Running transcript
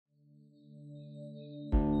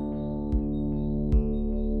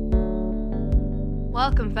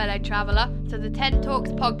Welcome, fellow traveller, to the Tent Talks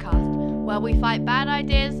podcast, where we fight bad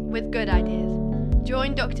ideas with good ideas.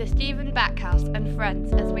 Join Dr. Stephen Backhouse and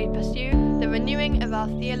friends as we pursue the renewing of our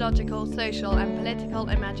theological, social and political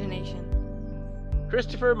imagination.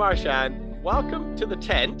 Christopher Marchand, welcome to the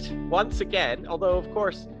tent once again, although of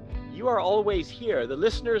course you are always here. The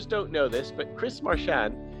listeners don't know this, but Chris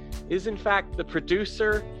Marchand is in fact the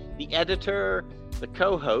producer, the editor, the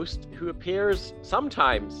co-host who appears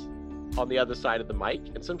sometimes on the other side of the mic,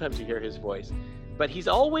 and sometimes you hear his voice, but he's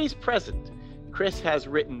always present. Chris has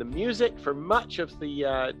written the music for much of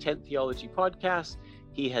the Tent Theology podcast.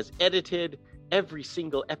 He has edited every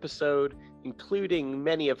single episode, including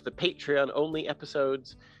many of the Patreon-only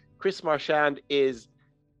episodes. Chris Marchand is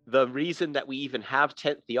the reason that we even have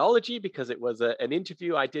Tent Theology, because it was an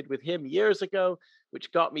interview I did with him years ago,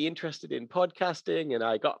 which got me interested in podcasting, and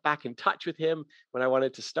I got back in touch with him when I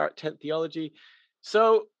wanted to start Tent Theology.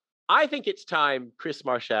 So I think it's time, Chris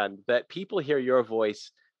Marchand, that people hear your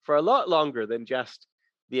voice for a lot longer than just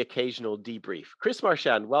the occasional debrief. Chris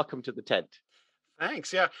Marchand, welcome to the tent.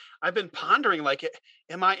 Thanks. Yeah, I've been pondering,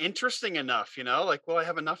 am I interesting enough? Will I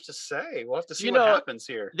have enough to say? We'll have to see what happens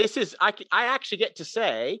here. This is, I actually get to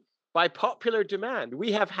say, by popular demand,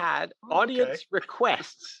 we have had audience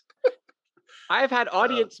requests. I have had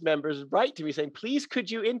audience members write to me saying, please, could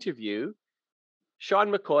you interview Sean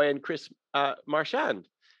McCoy and Chris Marchand?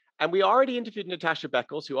 And we already interviewed Natasha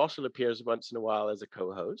Beckles, who also appears once in a while as a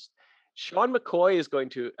co-host. Sean McCoy is going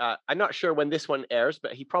to, I'm not sure when this one airs,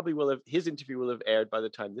 but he probably will have, his interview will have aired by the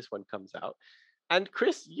time this one comes out. And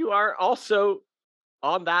Chris, you are also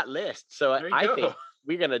on that list. So I think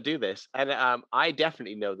we're going to do this. And I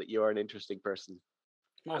definitely know that you are an interesting person.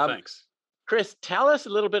 Well, thanks. Chris, tell us a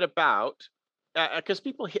little bit about, because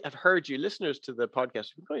people have heard you, listeners to the podcast,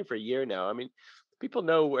 we've been going for a year now. I mean, people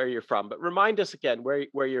know where you're from, but remind us again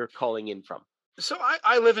where you're calling in from. So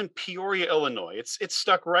I live in Peoria, Illinois. It's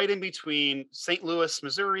stuck right in between St. Louis,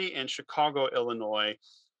 Missouri, and Chicago, Illinois.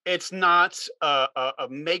 It's not a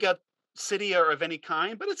mega city or of any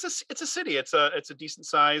kind, but it's a city. It's a decent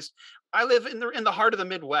sized. I live in the heart of the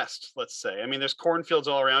Midwest, let's say. I mean, there's cornfields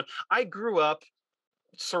all around. I grew up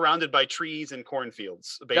surrounded by trees and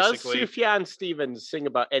cornfields, basically. Does Sufjan Stevens sing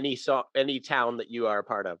about any town that you are a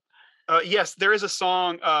part of? Yes, there is a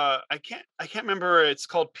song. I can't remember. It's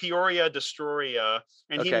called Peoria Destroria,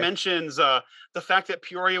 and he mentions the fact that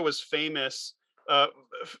Peoria was famous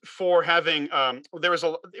for having.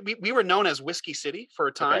 We were known as Whiskey City for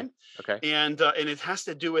a time. Okay. And it has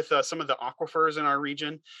to do with some of the aquifers in our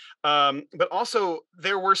region, but also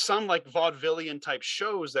there were some like vaudevillian type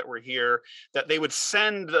shows that were here that they would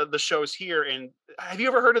send the shows here. And have you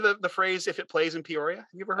ever heard of the phrase "if it plays in Peoria"? Have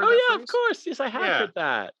you ever heard? Oh yeah, phrase? Of course. Yes, I have heard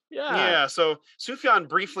that. Yeah. So Sufjan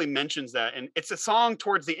briefly mentions that, and it's a song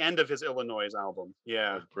towards the end of his Illinois album.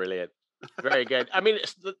 Yeah. Oh, brilliant. Very good. I mean,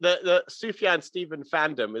 the Sufjan Stevens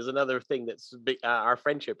fandom is another thing that's big, our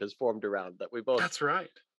friendship has formed around that we both. That's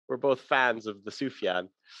right. We're both fans of the Sufjan.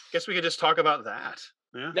 Guess we could just talk about that.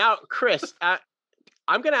 Yeah. Now, Chris,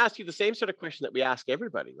 I'm going to ask you the same sort of question that we ask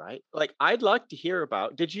everybody, right? Like, I'd like to hear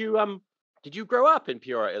about. Did you grow up in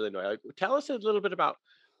Peoria, Illinois? Like, tell us a little bit about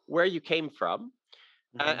where you came from,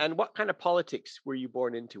 and what kind of politics were you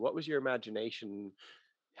born into? What was your imagination?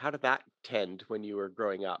 How did that tend when you were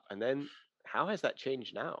growing up? And then how has that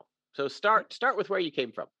changed now? So start with where you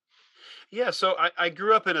came from. Yeah, so I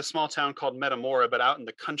grew up in a small town called Metamora, but out in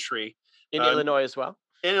the country. In Illinois as well?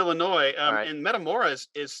 In Illinois. Right. And Metamora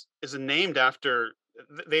is named after,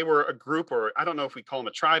 they were a group, or I don't know if we call them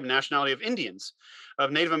a tribe, nationality of Indians,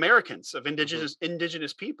 of Native Americans, of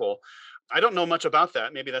indigenous people. I don't know much about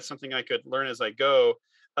that. Maybe that's something I could learn as I go.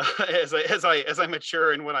 As I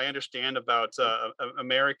mature in what I understand about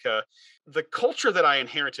America. The culture that I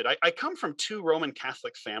inherited, I come from two Roman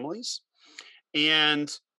Catholic families, and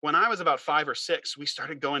when I was about 5 or 6, we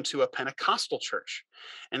started going to a Pentecostal church,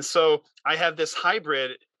 and so I have this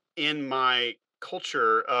hybrid in my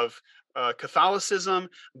culture of Catholicism,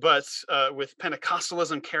 but with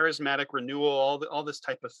Pentecostalism, charismatic renewal, all this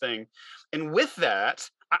type of thing. And with that,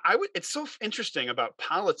 it's so interesting about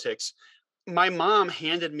politics. My mom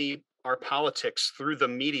handed me our politics through the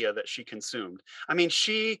media that she consumed. I mean,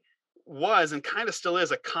 she was and kind of still is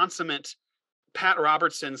a consummate Pat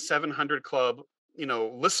Robertson 700 Club,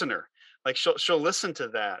 listener. Like she'll listen to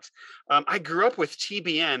that. I grew up with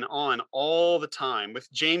TBN on all the time,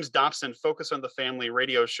 with James Dobson, Focus on the Family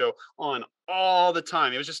radio show on all the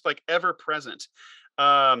time. It was just like ever present.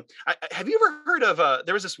 Have you ever heard of,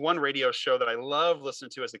 there was this one radio show that I loved listening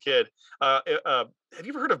to as a kid. Have you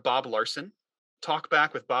ever heard of Bob Larson? Talk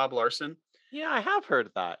Back with Bob Larson? Yeah, I have heard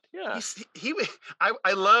of that. Yeah.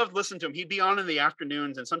 I loved listening to him. He'd be on in the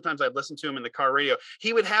afternoons, and sometimes I'd listen to him in the car radio.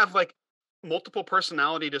 He would have like multiple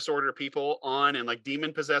personality disorder people on and like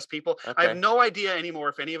demon possessed people. I have Okay. no idea anymore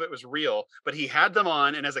if any of it was real, but he had them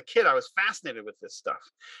on. And as a kid, I was fascinated with this stuff.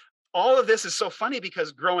 All of this is so funny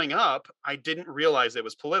because growing up, I didn't realize it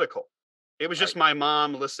was political. It was Right. just my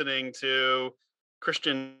mom listening to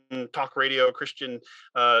Christian talk radio, Christian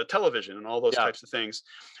television, and all those Yeah. types of things.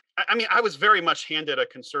 I mean, I was very much handed a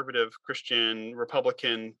conservative Christian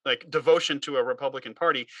Republican, like devotion to a Republican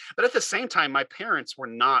Party. But at the same time, my parents were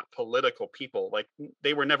not political people. Like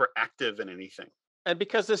they were never active in anything. And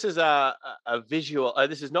because this is a visual,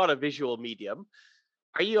 this is not a visual medium.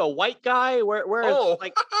 Are you a white guy? Where is Oh,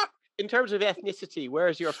 like in terms of ethnicity? Where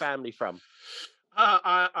is your family from?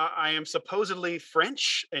 I am supposedly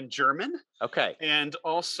French and German, Okay. and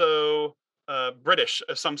also British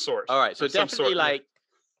of some sort. All right. So Of some definitely sort. like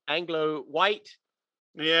Anglo white,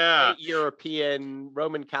 Yeah, white European,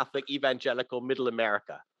 Roman Catholic, evangelical, Middle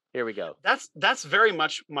America. Here we go. that's very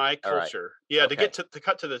much my All right. culture. Yeah, to Okay. get to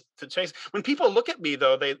cut to the chase. When people look at me,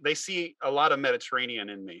 though, they see a lot of Mediterranean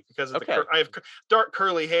in me because of Okay. I have dark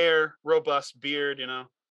curly hair, robust beard.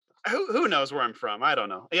 Who knows where I'm from? I don't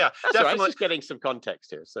know. Yeah, That's all right. definitely. It's just getting some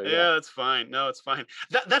context here. So yeah. Yeah, that's fine. No, it's fine.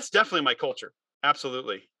 That's definitely my culture.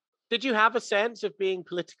 Absolutely. Did you have a sense of being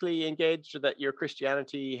politically engaged or that your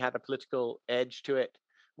Christianity had a political edge to it?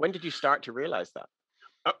 When did you start to realize that?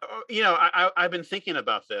 I've been thinking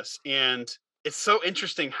about this, and it's so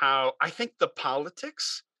interesting how I think the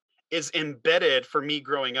politics is embedded for me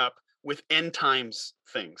growing up with end times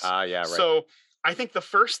things. Ah, yeah, right. So I think the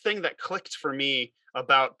first thing that clicked for me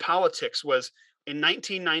about politics was in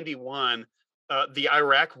 1991. The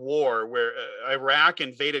Iraq War, where Iraq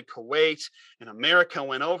invaded Kuwait and America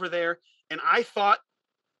went over there. And I thought,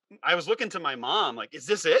 I was looking to my mom, like, is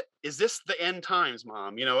this it? Is this the end times,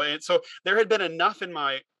 Mom? And so there had been enough in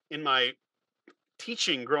my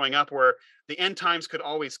teaching growing up where the end times could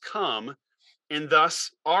always come, and thus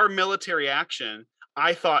our military action,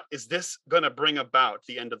 I thought, is this going to bring about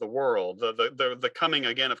the end of the world, the coming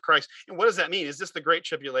again of Christ? And what does that mean? Is this the Great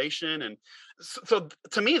Tribulation? And so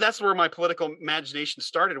to me, that's where my political imagination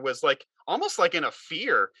started, was like almost like in a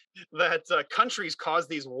fear that countries cause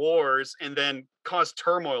these wars and then cause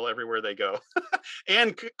turmoil everywhere they go,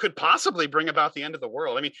 and could possibly bring about the end of the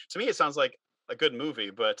world. I mean, to me, it sounds like a good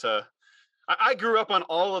movie, but I grew up on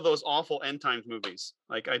all of those awful end times movies.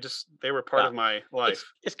 Like they were part Yeah. of my life.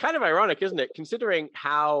 It's kind of ironic, isn't it? Considering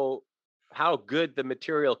how good the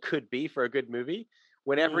material could be for a good movie.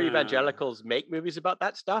 Whenever Yeah. evangelicals make movies about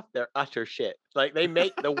that stuff, they're utter shit. Like they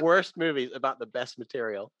make the worst movies about the best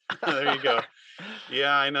material. There you go.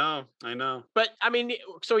 Yeah, I know. But I mean,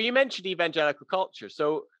 so you mentioned evangelical culture.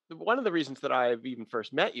 So one of the reasons that I've even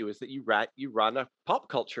first met you is that you run a pop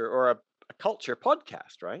culture or a culture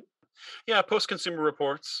podcast, right? Yeah, post-consumer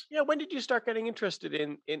reports. Yeah. When did you start getting interested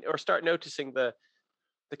in or start noticing the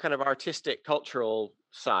kind of artistic, cultural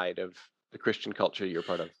side of the Christian culture you're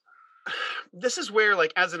part of? This is where,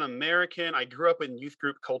 like, as an American, I grew up in youth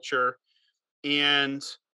group culture, and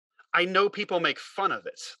I know people make fun of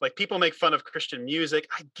it. Like, people make fun of Christian music.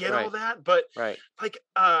 I get all Right. that, but Right. like,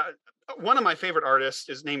 one of my favorite artists,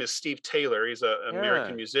 his name is Steve Taylor. He's an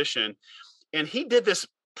American Yeah. musician, and he did this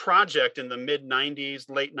project in the mid 90s,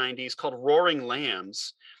 late 90s called Roaring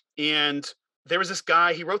Lambs. And there was this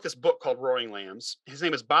guy, he wrote this book called Roaring Lambs. His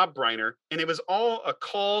name is Bob Briner, and it was all a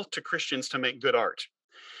call to Christians to make good art.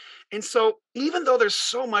 And so, even though there's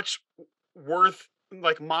so much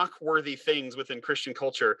mock-worthy things within Christian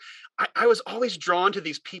culture, I was always drawn to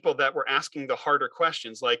these people that were asking the harder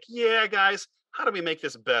questions, like, yeah, guys, how do we make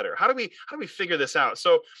this better? How do we figure this out?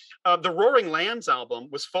 So the Roaring Lambs album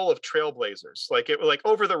was full of trailblazers, like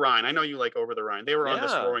Over the Rhine. I know you like Over the Rhine. They were on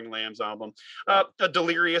this Yeah. Roaring Lambs album. Yeah.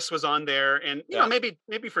 Delirious was on there, and Yeah.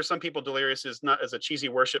 maybe for some people Delirious is not as a cheesy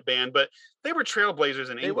worship band, but they were trailblazers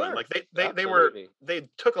in They England. were. Like they Absolutely. they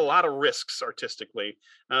took a lot of risks artistically.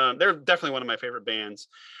 They're definitely one of my favorite bands.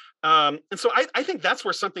 And so I think that's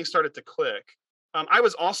where something started to click. I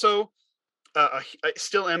was also I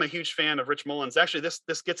still am a huge fan of Rich Mullins. Actually,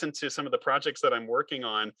 this gets into some of the projects that I'm working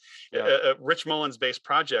on, Yeah. Rich Mullins based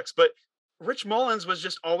projects. But Rich Mullins was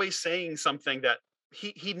just always saying something that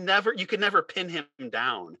you could never pin him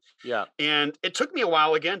down. Yeah. And it took me a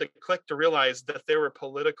while again to click to realize that there were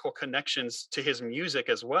political connections to his music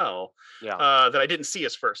as well, Yeah. that I didn't see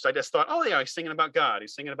as first. I just thought, oh yeah, he's singing about God.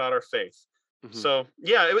 He's singing about our faith. Mhm. So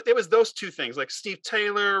yeah, it was those two things, like Steve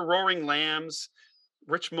Taylor, Roaring Lambs,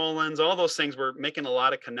 Rich Mullins, all those things were making a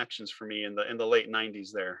lot of connections for me in the late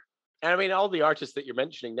 90s there. And I mean, all the artists that you're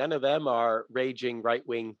mentioning, none of them are raging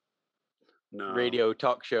right-wing No. radio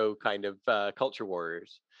talk show kind of culture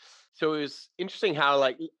warriors. So it was interesting how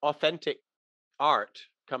like authentic art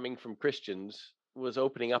coming from Christians was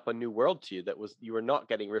opening up a new world to you that was you were not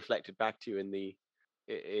getting reflected back to you in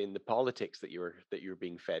the politics that you were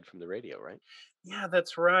being fed from the radio, right? Yeah,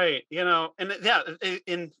 that's right. And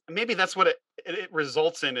and maybe that's what it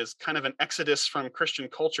results in, is kind of an exodus from Christian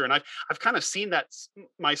culture. And I've kind of seen that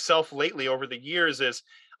myself lately over the years.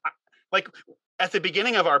 Like at the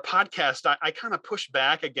beginning of our podcast, I kind of pushed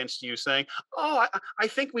back against you saying, "Oh, I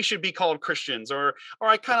think we should be called Christians," or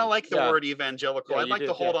I kind of like the word evangelical. I'd like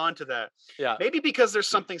to hold on to that. Yeah. Maybe because there's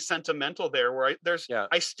something sentimental there, where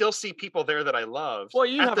I still see people there that I love. Well,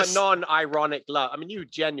 you have a non-ironic love. I mean, you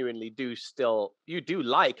genuinely do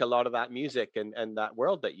like a lot of that music and that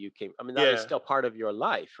world that you came. I mean, that is still part of your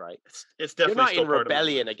life, right? It's definitely you're not in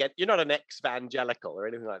rebellion against. You're not an ex-evangelical or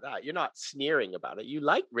anything like that. You're not sneering about it. You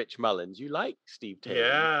like Rich Mullins. You like Steve Taylor.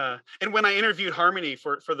 Yeah. And when I interviewed Harmony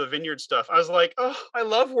for the Vineyard stuff, I was like, oh, I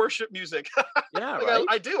love worship music. Yeah, like, right?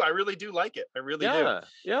 I do. I really do like it. I really do.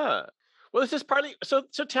 Yeah. Well, this is partly so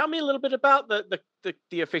tell me a little bit about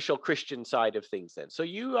the official Christian side of things then. So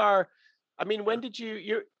you are, I mean, when did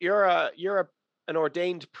you're an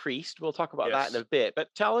ordained priest. We'll talk about that in a bit. But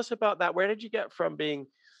tell us about that. Where did you get from being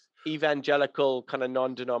evangelical, kind of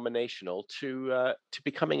non-denominational, to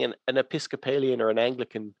becoming an Episcopalian or an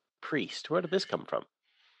Anglican priest? Where did this come from?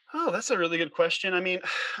 Oh, that's a really good question. I mean,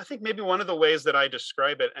 I think maybe one of the ways that I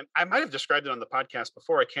describe it, and I might have described it on the podcast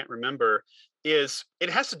before, I can't remember, is it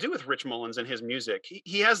has to do with Rich Mullins and his music.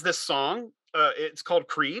 He has this song, it's called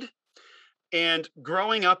Creed. And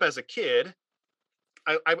growing up as a kid,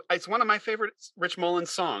 it's one of my favorite Rich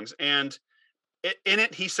Mullins songs. And in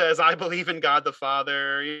it, he says, "I believe in God the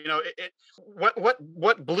Father."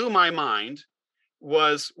 What blew my mind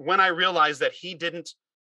was when I realized that he didn't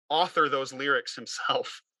author those lyrics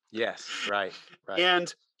himself. Yes, right.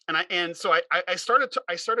 And so I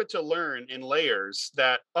started to learn in layers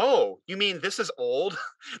that, oh, you mean this is old?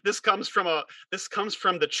 This comes from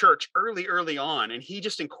the church early on, and he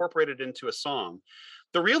just incorporated it into a song.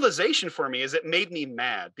 The realization for me is it made me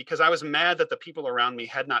mad, because I was mad that the people around me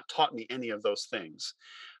had not taught me any of those things.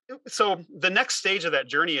 So the next stage of that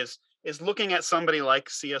journey is looking at somebody like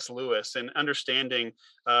C.S. Lewis and understanding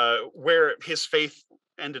where his faith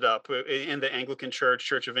ended up in the Anglican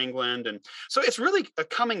Church of England. And so it's really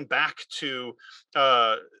coming back to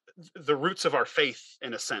the roots of our faith,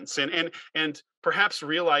 in a sense, and perhaps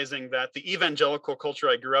realizing that the evangelical culture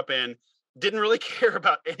I grew up in didn't really care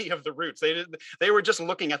about any of the roots. They were just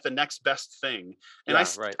looking at the next best thing. And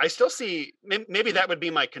I still see, maybe that would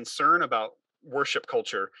be my concern about worship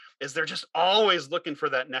culture, is they're just always looking for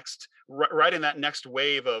that next, right in that next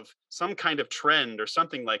wave of some kind of trend or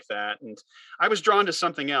something like that. And I was drawn to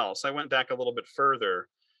something else. I went back a little bit further.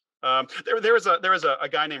 There was a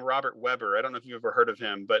guy named Robert Weber. I don't know if you've ever heard of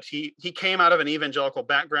him, but he came out of an evangelical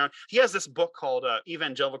background. He has this book called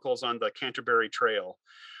Evangelicals on the Canterbury Trail.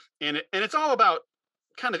 And it's all about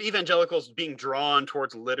kind of evangelicals being drawn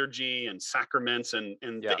towards liturgy and sacraments and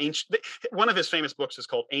the ancient. One of his famous books is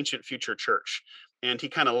called Ancient Future Church, and he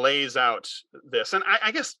kind of lays out this. And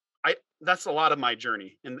I guess that's a lot of my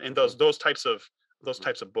journey in those types of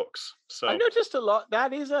books. So I noticed a lot.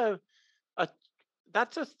 That is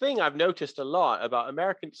that's a thing I've noticed a lot about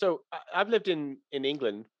American. So I've lived in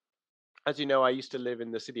England, as you know. I used to live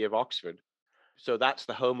in the city of Oxford. So that's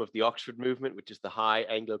the home of the Oxford movement, which is the high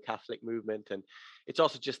Anglo-Catholic movement. And it's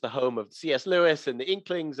also just the home of C.S. Lewis and the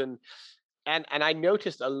Inklings. And I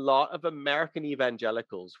noticed a lot of American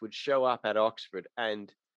evangelicals would show up at Oxford,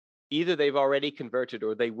 and either they've already converted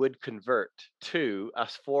or they would convert to a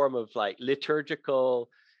form of like liturgical,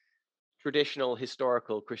 traditional,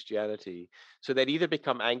 historical Christianity. So they'd either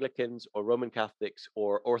become Anglicans or Roman Catholics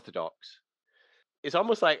or Orthodox. It's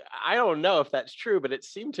almost like, I don't know if that's true, but it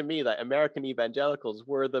seemed to me that American evangelicals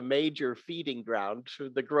were the major feeding ground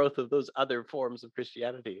to the growth of those other forms of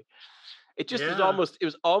Christianity. It just was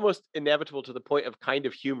almost inevitable, to the point of kind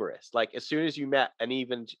of humorous. Like as soon as you met an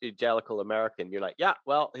evangelical American, you're like, yeah,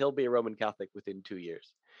 well, he'll be a Roman Catholic within 2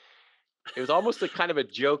 years. It was almost a kind of a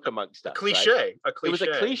joke amongst us. Cliche. Right? A cliche. It was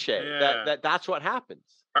a cliche that's what happens.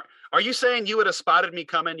 Are you saying you would have spotted me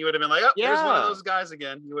coming? You would have been like, oh, there's one of those guys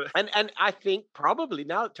again. You would. And I think probably,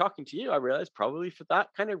 now talking to you, I realize probably for that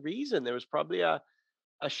kind of reason, there was probably a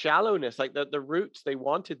shallowness, like the roots. They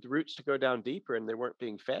wanted the roots to go down deeper, and they weren't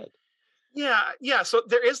being fed. Yeah. So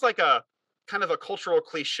there is like a kind of a cultural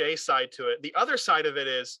cliche side to it. The other side of it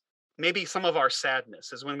is maybe some of our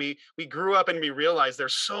sadness, is when we grew up and we realized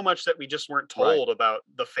there's so much that we just weren't told about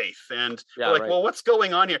the faith, and we're like, well, what's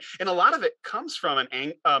going on here? And a lot of it comes from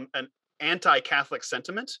an anti-Catholic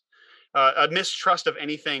sentiment, a mistrust of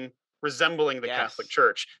anything resembling the Catholic Yes.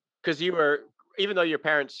 Church. Because you were, even though your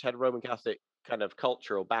parents had Roman Catholic kind of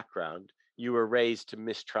cultural background, you were raised to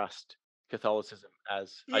mistrust Catholicism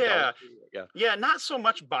as Yeah, idolatry. Yeah. yeah, not so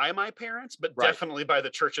much by my parents, but Right. definitely by the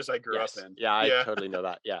churches I grew up Yes. in. Yeah, I Yeah, totally know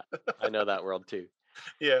that. Yeah. I know that world too.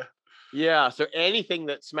 yeah. Yeah. So anything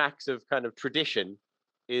that smacks of kind of tradition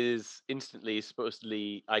is instantly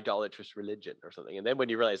supposedly idolatrous religion or something. And then when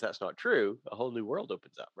you realize that's not true, a whole new world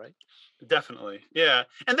opens up, right? Definitely. Yeah.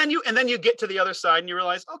 And then you get to the other side and you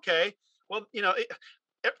realize, okay, well,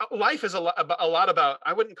 life is a lot about,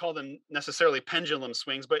 I wouldn't call them necessarily pendulum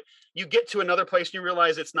swings, but you get to another place and you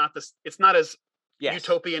realize it's not as Yes.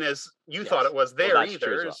 utopian as you thought Yes. it was Well, there that's true as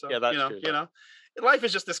either. well. So, Yeah, that's true as well. life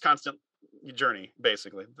is just this constant journey,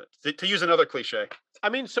 basically, to use another cliche. I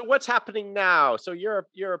mean, so what's happening now? So you're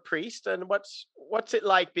a priest, and what's it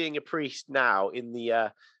like being a priest now in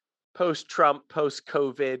the post-Trump,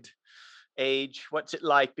 post-COVID age? What's it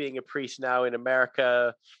like being a priest now in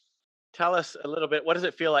America? Tell us a little bit. What does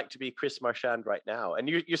it feel like to be Chris Marchand right now? And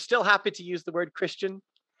you're still happy to use the word Christian?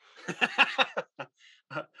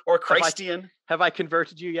 Or Christian. Have I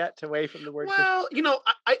converted you yet away from the word Christian? Well,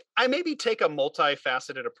 I maybe take a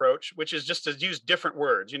multifaceted approach, which is just to use different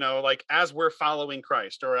words, like as we're following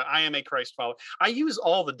Christ, or I am a Christ follower. I use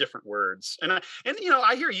all the different words. And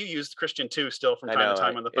I hear you use Christian too, still from time to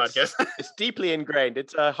time on the podcast. It's deeply ingrained.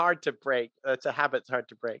 It's hard to break. It's a habit that's hard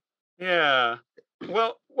to break. Yeah.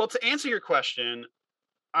 Well, to answer your question,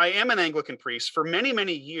 I am an Anglican priest. For many,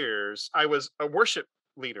 many years, I was a worship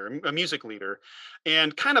leader, a music leader,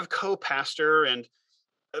 and kind of co-pastor, and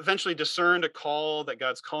eventually discerned a call that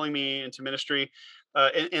God's calling me into ministry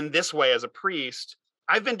in this way as a priest.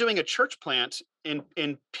 I've been doing a church plant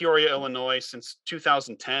in Peoria, Illinois since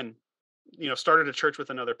 2010. Started a church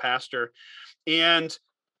with another pastor, and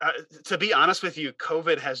to be honest with you,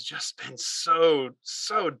 COVID has just been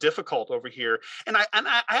so difficult over here. And I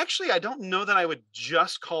actually, I don't know that I would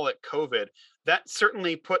just call it COVID. That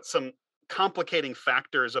certainly put some complicating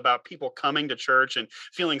factors about people coming to church and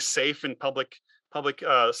feeling safe in public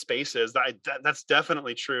spaces. That's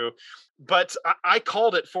definitely true. But I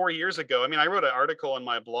called it 4 years ago. I mean, I wrote an article on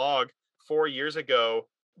my blog 4 years ago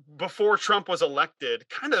before Trump was elected.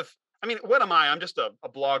 Kind of, I mean, what am I? I'm just a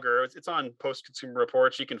blogger. It's on Post Consumer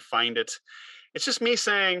Reports. You can find it. It's just me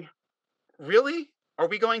saying, really? Are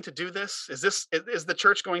we going to do this? Is the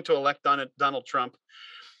church going to elect Donald Trump?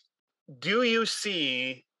 Do you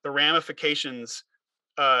see the ramifications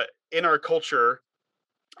in our culture,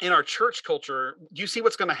 in our church culture? Do you see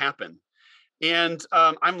what's going to happen? And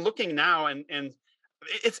I'm looking now, and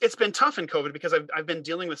it's been tough in COVID because I've been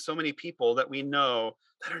dealing with so many people that we know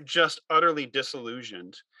that are just utterly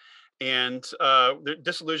disillusioned, and they're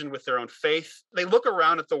disillusioned with their own faith. They look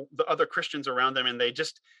around at the other Christians around them, and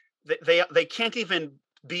they can't even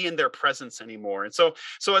be in their presence anymore. And so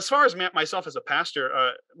as far as myself as a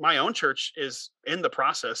pastor, my own church is in the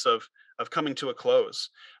process of coming to a close.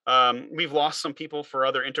 We've lost some people for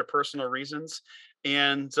other interpersonal reasons,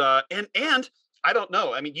 and I don't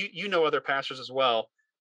know. I mean, you know other pastors as well.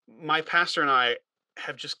 My pastor and I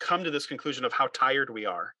have just come to this conclusion of how tired we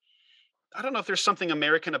are. I don't know if there's something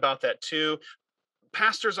American about that too.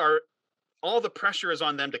 Pastors are, all the pressure is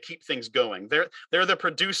on them to keep things going. They're the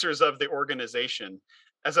producers of the organization,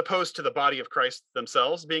 as opposed to the body of Christ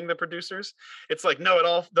themselves being the producers. It's like,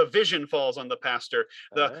 no, the vision falls on the pastor,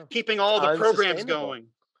 keeping all the programs going.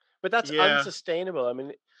 But that's unsustainable. I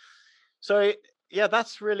mean, so yeah,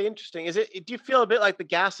 that's really interesting. Do you feel a bit like the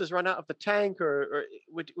gas has run out of the tank, or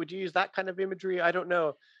would you use that kind of imagery? I don't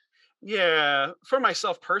know. Yeah, for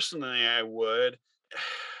myself personally, I would.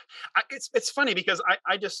 It's funny because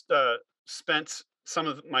I just spent some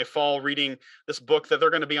of my fall reading this book that they're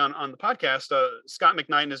going to be on the podcast. Scott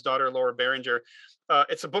McKnight and his daughter Laura Barringer.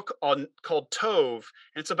 It's a book called Tove,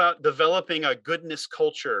 and it's about developing a goodness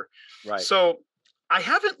culture. Right. So I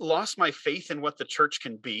haven't lost my faith in what the church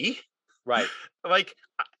can be. Right. Like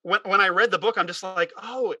when I read the book, I'm just like,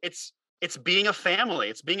 oh, it's being a family.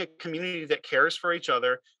 It's being a community that cares for each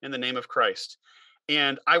other in the name of Christ.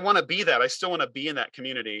 And I want to be that. I still want to be in that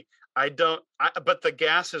community. But the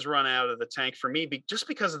gas has run out of the tank for me just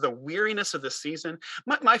because of the weariness of the season.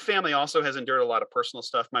 My family also has endured a lot of personal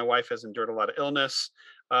stuff. My wife has endured a lot of illness.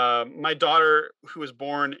 My daughter, who was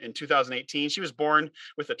born in 2018, she was born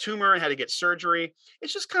with a tumor and had to get surgery.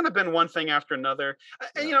 It's just kind of been one thing after another.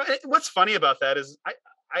 Yeah. And what's funny about that is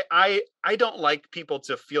I don't like people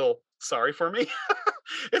to feel sorry for me.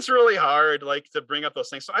 It's really hard, like, to bring up those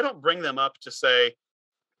things. So I don't bring them up to say,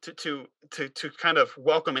 to kind of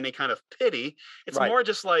welcome any kind of pity. It's more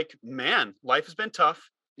just like, man, life has been tough.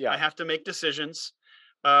 Yeah. I have to make decisions.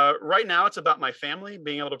 Right now, it's about my family,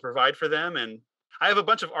 being able to provide for them, and I have a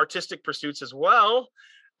bunch of artistic pursuits as well.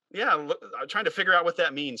 Yeah, I'm trying to figure out what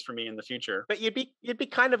that means for me in the future. But you'd be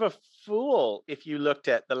kind of a fool if you looked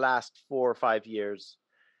at the last 4 or 5 years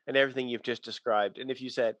and everything you've just described, and if you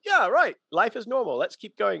said, "Yeah, right, life is normal. Let's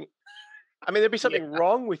keep going." I mean, there'd be something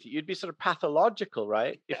wrong with you. You'd be sort of pathological,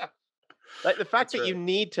 right? Yeah. Like the fact That's that you right.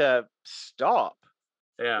 need to stop,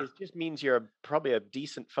 Yeah. it just means you're probably a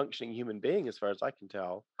decent functioning human being, as far as I can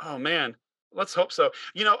tell. Oh man, let's hope so.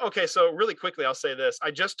 Okay, so really quickly, I'll say this: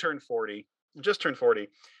 I just turned 40. Just turned 40.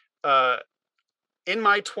 Uh, in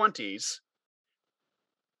my 20s,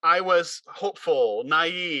 I was hopeful,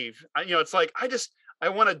 naive. It's like I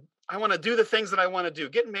want to do the things that I want to do.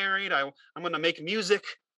 Get married. I'm going to make music.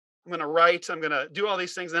 I'm going to write. I'm going to do all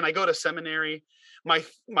these things. Then I go to seminary. My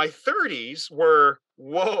 30s were,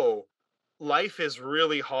 whoa, life is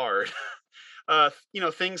really hard.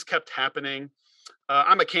 Things kept happening.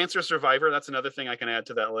 I'm a cancer survivor. That's another thing I can add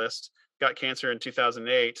to that list. Got cancer in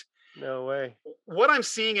 2008. No way. What I'm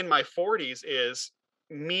seeing in my 40s is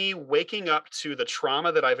me waking up to the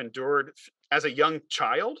trauma that I've endured as a young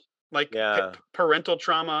child, like Yeah. parental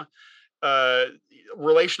trauma, uh,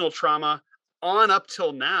 relational trauma, on up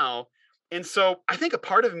till now. And so I think a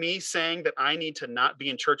part of me saying that I need to not be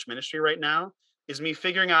in church ministry right now is me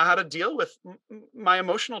figuring out how to deal with my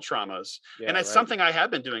emotional traumas. Yeah, And it's right. something I have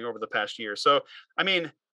been doing over the past year. So, I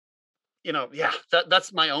mean,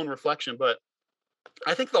 that's my own reflection, but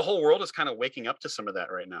I think the whole world is kind of waking up to some of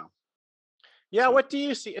that right now. Yeah, So, what do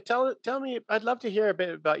you see? Tell me. I'd love to hear a bit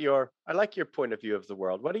about your. I like your point of view of the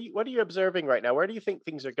world. What are you observing right now? Where do you think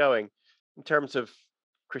things are going in terms of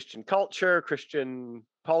Christian culture, Christian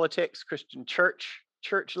politics, Christian church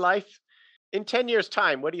life? In 10 years'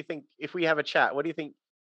 time, what do you think? If we have a chat, what do you think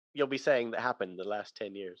you'll be saying that happened in the last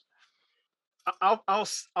 10 years?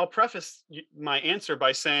 I'll preface my answer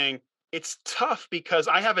by saying it's tough because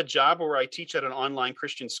I have a job where I teach at an online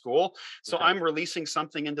Christian school. So Okay. I'm releasing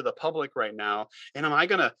something into the public right now. And am I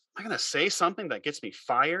gonna say something that gets me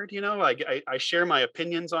fired? Like I share my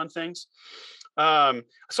opinions on things.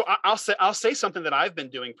 So I'll say something that I've been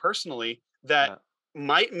doing personally that Uh,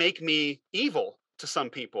 might make me evil to some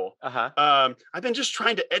people. uh-huh. I've been just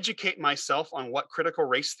trying to educate myself on what critical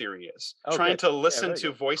race theory is, Oh, trying good. to Yeah, listen very to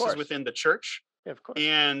good. Of voices course. within the church Yeah, of course.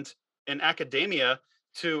 and in academia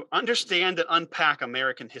to understand and unpack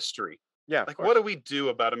American history. Yeah, of Like, course. what do we do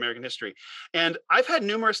about American history? And I've had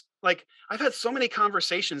I've had so many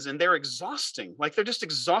conversations and they're exhausting. Like, they're just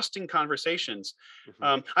exhausting conversations.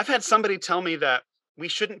 Mhm. I've had somebody tell me that we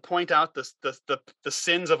shouldn't point out the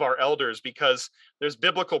sins of our elders because there's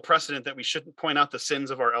biblical precedent that we shouldn't point out the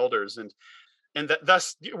sins of our elders. And that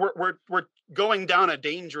thus we're going down a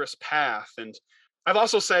dangerous path. And I've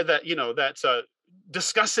also said that that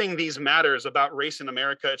discussing these matters about race in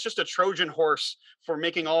America, it's just a Trojan horse for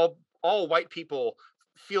making all white people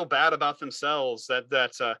feel bad about themselves.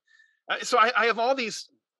 So I have all these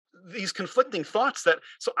conflicting thoughts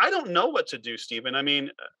so I don't know what to do, Stephen. I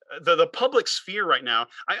mean, the public sphere right now.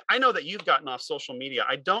 I know that you've gotten off social media.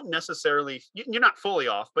 I don't necessarily. You're not fully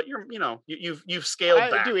off, but you've scaled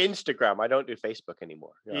I back. do Instagram. I don't do Facebook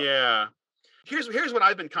anymore. Yeah. Here's what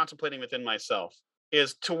I've been contemplating within myself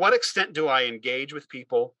is to what extent do I engage with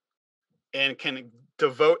people and can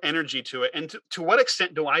devote energy to it? And to what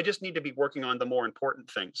extent do I just need to be working on the more important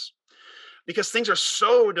things? Because things are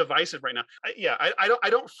so divisive right now. I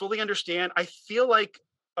don't fully understand. I feel like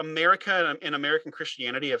America and American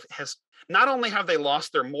Christianity has not only have they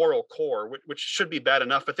lost their moral core, which should be bad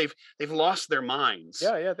enough, but they've lost their minds.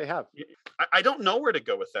 Yeah, they have. I don't know where to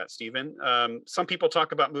go with that, Stephen. Some people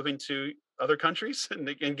talk about moving to other countries and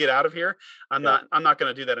get out of here. I'm not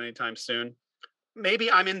going to do that anytime soon.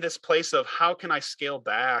 Maybe I'm in this place of how can I scale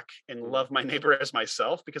back and love my neighbor as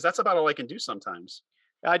myself, because that's about all I can do sometimes.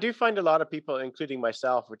 I do find a lot of people, including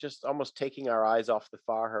myself, we're just almost taking our eyes off the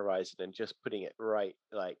far horizon and just putting it right.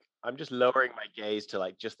 Like, I'm just lowering my gaze to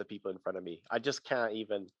like just the people in front of me. I just can't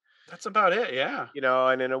even. That's about it. Yeah.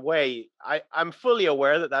 And in a way, I'm fully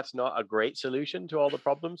aware that that's not a great solution to all the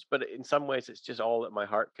problems, but in some ways, it's just all that my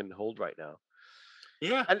heart can hold right now.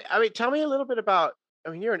 Yeah. And I mean, tell me a little bit about. I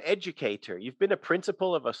mean, you're an educator. You've been a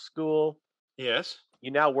principal of a school. Yes.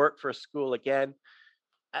 You now work for a school again.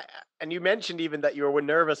 And you mentioned even that you were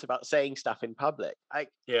nervous about saying stuff in public.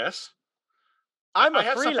 Yes. I'm a I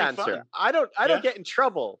have something freelancer. fun. I don't Yeah. get in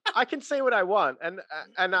trouble. I can say what I want, and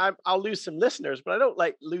I'll lose some listeners, but I don't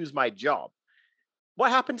like lose my job. What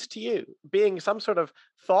happens to you being some sort of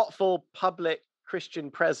thoughtful public Christian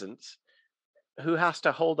presence who has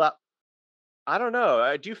to hold up? I don't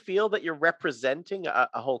know. Do you feel that you're representing a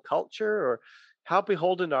whole culture, or how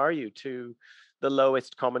beholden are you to the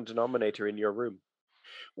lowest common denominator in your room?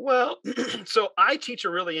 Well, so I teach a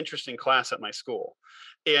really interesting class at my school,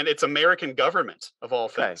 and it's American government of all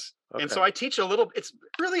Okay. things. And Okay. so I teach a little, it's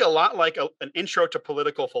really a lot like an intro to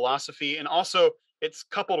political philosophy, and also it's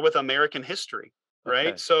coupled with American history, right?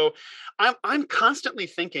 Okay. So I'm constantly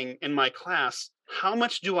thinking in my class, how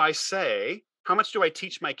much do I say? How much do I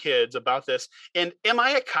teach my kids about this? And am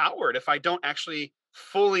I a coward if I don't actually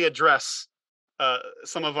fully address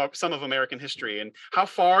some of American history, and how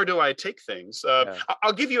far do I take things? Yeah.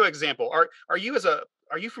 I'll give you an example. Are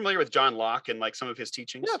you familiar with John Locke and like some of his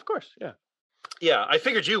teachings? Yeah, of course. Yeah. Yeah, I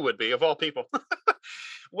figured you would be of all people. I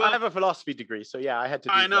Well, have a philosophy degree, so yeah, I had to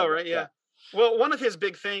do I know, some. right? Yeah. Well, one of his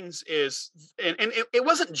big things is, and it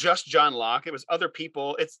wasn't just John Locke; it was other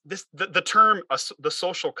people. It's the term the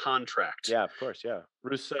social contract. Yeah, of course. Yeah.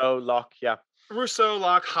 Rousseau, Locke. Yeah. Rousseau,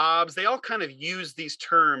 Locke, Hobbes, they all kind of used these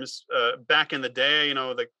terms back in the day,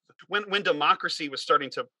 when democracy was starting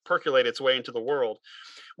to percolate its way into the world.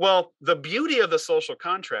 Well, the beauty of the social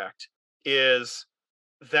contract is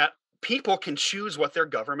that people can choose what their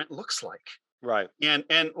government looks like. Right.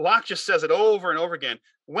 And Locke just says it over and over again.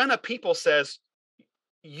 When a people says,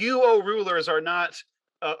 you, O rulers, are not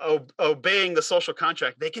obeying the social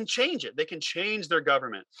contract, they can change it. They can change their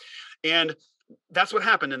government. And that's what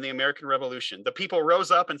happened in the American Revolution. The people rose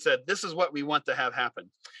up and said, this is what we want to have happen.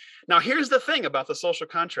 Now, here's the thing about the social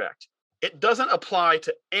contract. It doesn't apply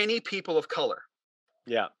to any people of color.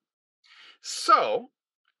 Yeah. So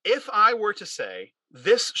if I were to say,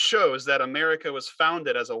 this shows that America was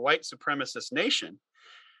founded as a white supremacist nation,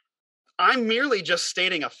 I'm merely just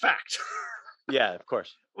stating a fact. Yeah, of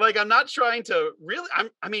course. Like, I'm not trying to really,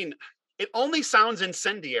 I mean, it only sounds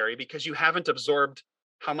incendiary because you haven't absorbed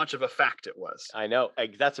how much of a fact it was. I know.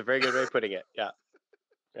 That's a very good way of putting it. Yeah.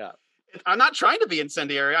 Yeah. I'm not trying to be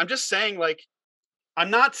incendiary. I'm just saying, like,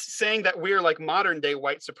 I'm not saying that we're like modern day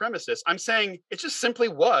white supremacists. I'm saying it just simply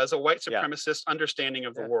was a white supremacist understanding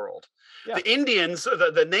of the world. Yeah. The Indians,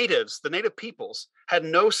 the natives, the native peoples had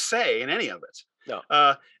no say in any of it.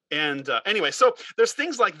 No. Anyway, so there's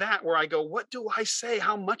things like that where I go, what do I say?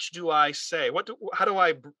 How much do I say? How do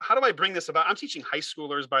I bring this about? I'm teaching high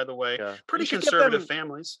schoolers, by the way, Yeah. pretty You should conservative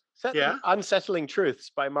families. Yeah. Unsettling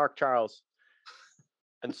Truths by Mark Charles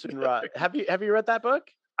and Sun Ra. Have you read that book?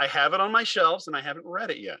 I have it on my shelves and I haven't read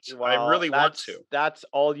it yet. Well, I really want to. That's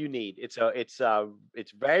all you need. It's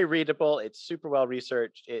very readable. It's super well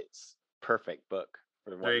researched. It's perfect book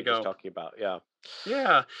for what you're just talking about. Yeah.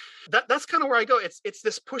 Yeah. That's kind of where I go. It's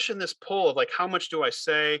this push and this pull of like, how much do I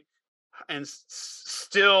say and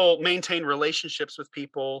still maintain relationships with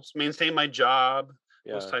people, maintain my job,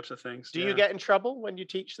 those types of things. Do you get in trouble when you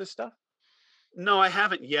teach this stuff? No, I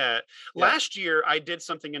haven't yet. Yeah. Last year, I did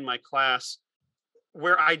something in my class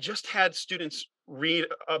where I just had students read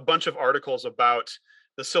a bunch of articles about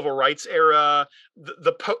the civil rights era,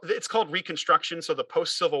 it's called Reconstruction, so the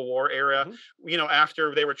post-Civil War era,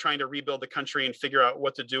 after they were trying to rebuild the country and figure out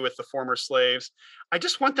what to do with the former slaves. I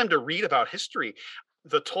just want them to read about history.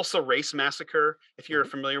 The Tulsa Race Massacre, if you're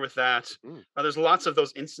familiar with that, there's lots of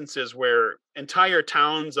those instances where entire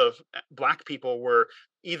towns of Black people were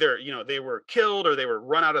either, they were killed or they were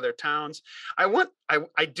run out of their towns. I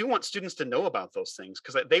do want students to know about those things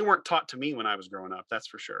because they weren't taught to me when I was growing up. That's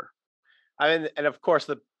for sure. I mean, and of course,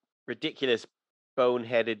 the ridiculous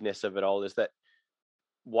boneheadedness of it all is that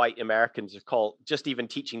white Americans are called, just even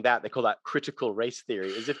teaching that, they call that critical race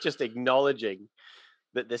theory, as if just acknowledging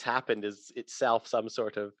that this happened is itself some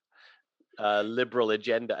sort of liberal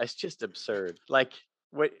agenda. It's just absurd. Like,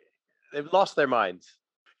 they've lost their minds.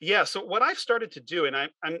 Yeah. So what I've started to do, and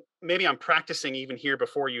I'm practicing even here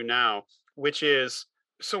before you now, which is,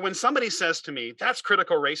 so when somebody says to me, that's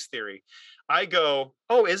critical race theory, I go,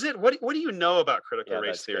 oh, is it? What do you know about critical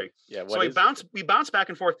race theory? Good. Yeah. So we bounce back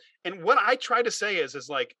and forth. And what I try to say is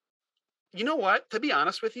like, you know what? To be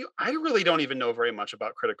honest with you, I really don't even know very much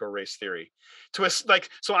about critical race theory.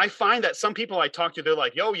 So I find that some people I talk to, they're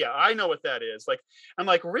like, "Oh yeah, I know what that is." Like, I'm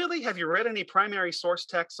like, "Really? Have you read any primary source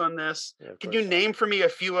texts on this? Can you name for me a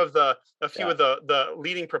few of the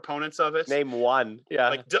leading proponents of it? Name one. Yeah,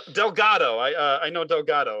 like Delgado. I know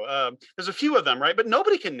Delgado. There's a few of them, right? But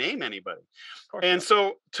nobody can name anybody. And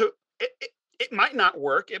so it might not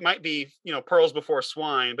work. It might be pearls before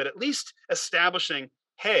swine, but at least establishing,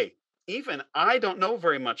 hey, even I don't know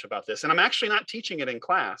very much about this, and I'm actually not teaching it in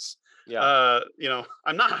class. Yeah.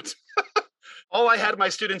 I'm not. All I had my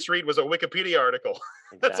students read was a Wikipedia article.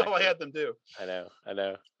 Exactly. That's all I had them do. I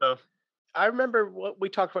know. So I remember what we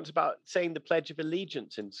talked once about saying the Pledge of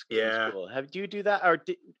Allegiance in school. Do you do that, or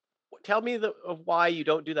tell me of why you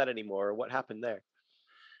don't do that anymore, or what happened there?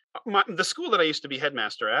 the school that I used to be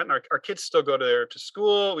headmaster at, and our kids still go there to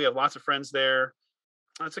school. We have lots of friends there.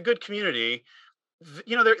 It's a good community.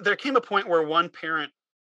 There came a point where one parent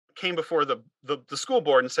came before the school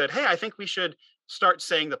board and said, "Hey, I think we should start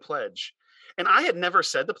saying the pledge." And I had never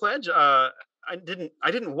said the pledge. I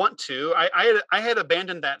didn't want to. I had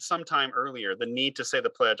abandoned that sometime earlier, the need to say the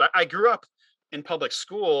pledge. I grew up in public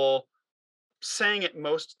school saying it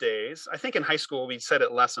most days. I think in high school we said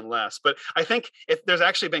it less and less, but I think there's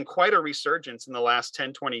actually been quite a resurgence in the last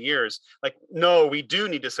 10, 20 years. Like, no, we do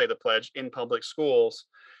need to say the pledge in public schools.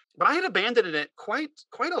 But I had abandoned it quite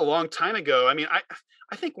a long time ago. I mean,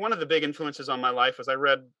 I think one of the big influences on my life was I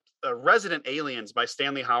read Resident Aliens by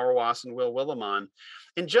Stanley Hauerwas and Will Willimon,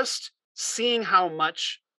 and just seeing how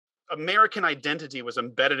much American identity was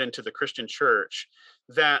embedded into the Christian church,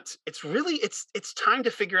 that it's time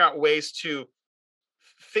to figure out ways to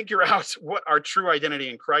figure out what our true identity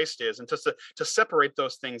in Christ is, and to separate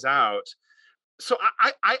those things out. So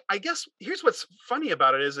I guess here's what's funny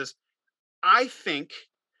about it is I think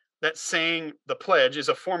that saying the pledge is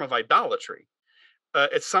a form of idolatry.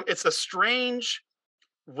 It's a strange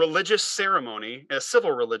religious ceremony, a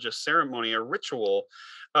civil religious ceremony, a ritual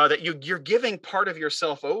that you're giving part of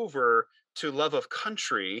yourself over to love of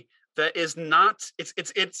country. That is not,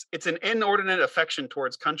 it's an inordinate affection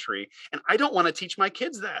towards country. And I don't want to teach my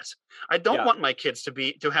kids that. I don't want my kids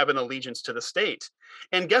to have an allegiance to the state.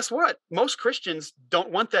 And guess what? Most Christians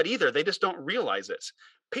don't want that either. They just don't realize it.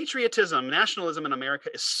 Patriotism, nationalism in America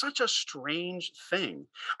is such a strange thing.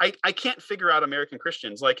 I can't figure out American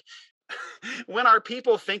Christians. Like, when our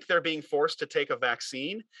people think they're being forced to take a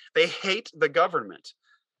vaccine, they hate the government.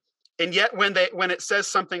 And yet when it says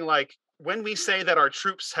something like, when we say that our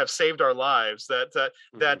troops have saved our lives, that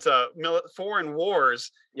foreign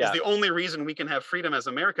wars is the only reason we can have freedom as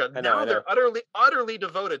America. They're utterly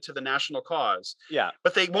devoted to the national cause. Yeah.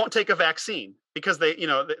 But they won't take a vaccine because they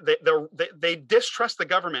distrust the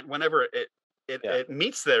government whenever it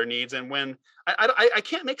meets their needs. And when I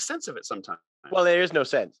can't make sense of it sometimes. Well, there is no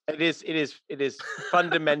sense. It is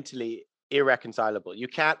fundamentally irreconcilable. You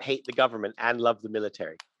can't hate the government and love the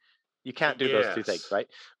military. You can't do those two things, right?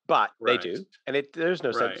 But they do, and there's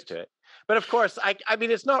no sense to it. But of course, I mean,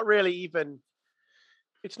 it's not really even.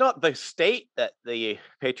 It's not the state that the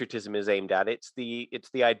patriotism is aimed at. It's the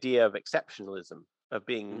idea of exceptionalism, of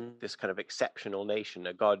being this kind of exceptional nation,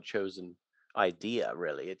 a God-chosen idea.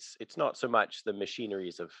 Really, it's not so much the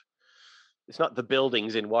machineries of. It's not the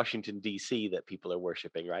buildings in Washington, D.C. that people are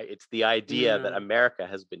worshiping, right? It's the idea that America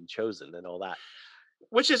has been chosen and all that.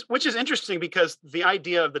 Which is interesting, because the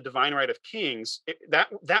idea of the divine right of kings,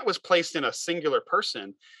 that was placed in a singular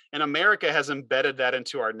person, and America has embedded that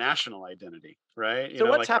into our national identity, right? So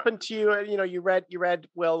what's happened to you? You read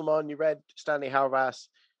Willimon, you read Stanley Hauerwas.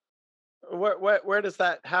 Where does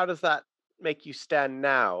that? How does that make you stand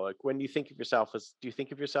now? Like, when you think of yourself do you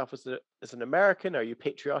think of yourself as an American? Are you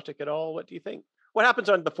patriotic at all? What do you think? What happens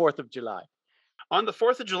on the 4th of July? On the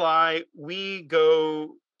 4th of July, we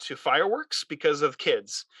go to fireworks because of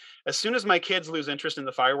kids. As soon as my kids lose interest in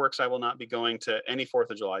the fireworks, I will not be going to any 4th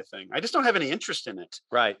of July thing. I just don't have any interest in it.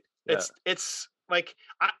 Right. Yeah. It's like,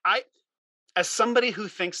 I as somebody who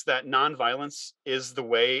thinks that nonviolence is the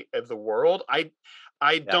way of the world, I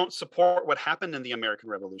don't support what happened in the American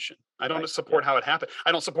Revolution. I don't support how it happened.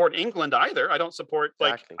 I don't support England either. I don't support,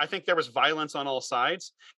 I think there was violence on all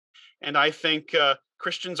sides. And I think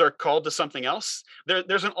Christians are called to something else.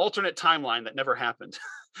 There's an alternate timeline that never happened.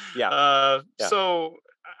 So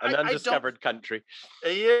an undiscovered country.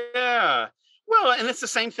 Yeah. Well, and it's the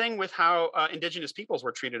same thing with how indigenous peoples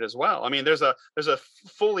were treated as well. I mean, there's a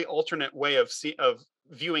fully alternate way of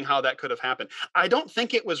viewing how that could have happened. I don't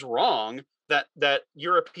think it was wrong that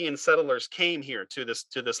European settlers came here to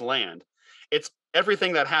this land. It's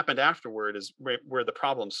everything that happened afterward is where the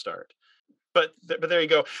problems start. But there you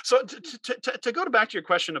go. So to go back to your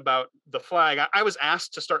question about the flag, I was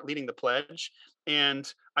asked to start leading the pledge,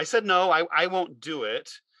 and I said no, I won't do it.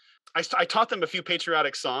 I taught them a few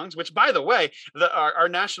patriotic songs, which, by the way, our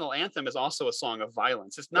national anthem is also a song of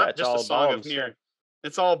violence. It's not just a song of mere.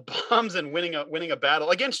 It's all bombs and winning a battle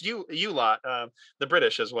against you lot, the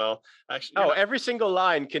British as well. Actually, every single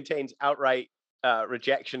line contains outright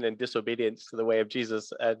rejection and disobedience to the way of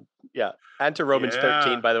Jesus, and to Romans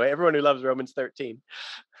 13, by the way. Everyone who loves Romans 13.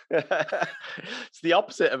 It's the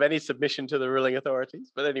opposite of any submission to the ruling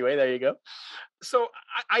authorities. But anyway, there you go. So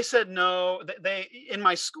I said no. They in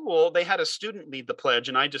my school, they had a student lead the pledge,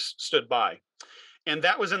 and I just stood by. And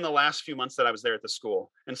that was in the last few months that I was there at the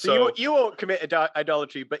school. And so you won't commit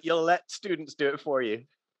idolatry, but you'll let students do it for you.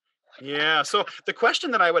 Yeah. So the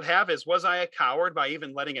question that I would have is, was I a coward by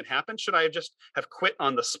even letting it happen? Should I have quit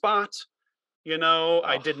on the spot? I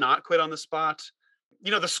Oh, did not quit on the spot.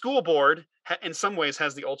 The school board in some ways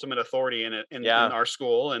has the ultimate authority in it in yeah, our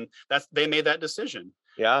school, and they made that decision.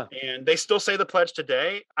 yeah, And they still say the pledge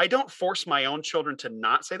today. I don't force my own children to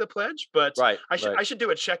not say the pledge, but right, I right. should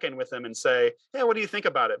do a check-in with them and say, "Yeah, what do you think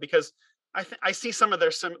about it?" Because I see some of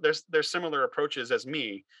their similar approaches as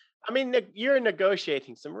me. I mean, you're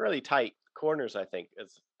negotiating some really tight corners, I think,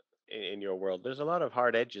 as in your world. There's a lot of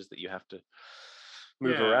hard edges that you have to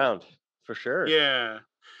move Yeah. around, for sure. Yeah.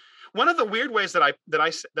 One of the weird ways that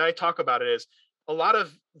I talk about it is a lot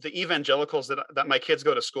of the evangelicals that my kids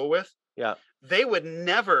go to school with, Yeah, they would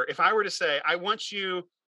never, if I were to say, I want you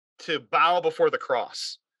to bow before the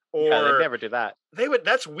cross, yeah, they'd or never do that.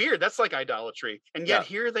 that's weird. That's like idolatry. And Yeah, yet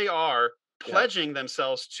here they are yeah, pledging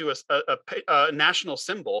themselves to a national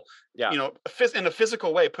symbol, yeah, in a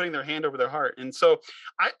physical way, putting their hand over their heart. And so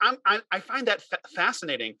I find that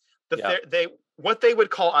fascinating that yeah. they what they would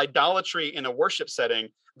call idolatry in a worship setting,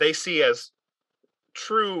 they see as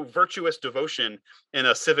true virtuous devotion in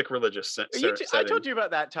a civic religious I setting. told you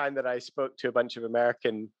about that time that I spoke to a bunch of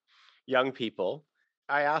American young people.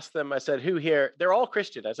 I asked them, I said, who here, they're all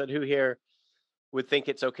Christian. I said, who here would think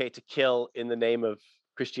it's okay to kill in the name of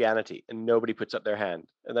Christianity? And nobody puts up their hand.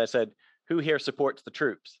 And I said, who here supports the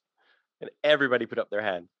troops? And everybody put up their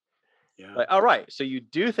hand. Yeah. Like, all right, so you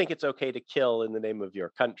do think it's okay to kill in the name of your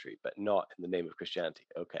country, but not in the name of Christianity.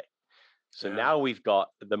 Okay. So Yeah. now we've got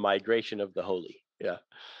the migration of the holy. Yeah.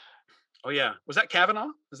 Oh yeah. Was that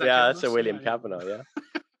Kavanaugh? Was that Yeah, Kavanaugh? that's a William Kavanaugh. Yeah.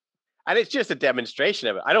 And it's just a demonstration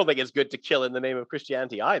of it. I don't think it's good to kill in the name of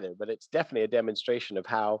Christianity either, but it's definitely a demonstration of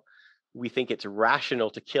how we think it's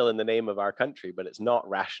rational to kill in the name of our country, but it's not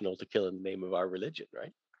rational to kill in the name of our religion,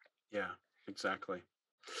 right? Yeah, exactly.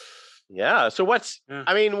 Yeah. So Yeah.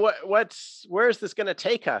 where's this going to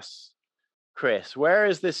take us, Chris? Where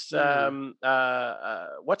is this? What's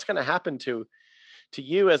going to happen to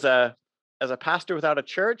you as a pastor without a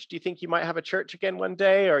church? Do you think you might have a church again one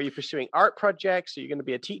day? Or are you pursuing art projects? Are you going to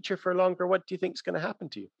be a teacher for longer? What do you think is going to happen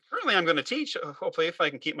to you? Currently, I'm going to teach, hopefully, if I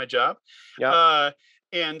can keep my job. Yeah.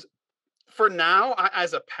 And for now,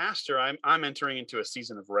 as a pastor, I'm entering into a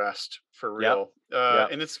season of rest for real.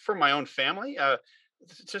 And it's for my own family,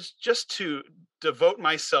 just to devote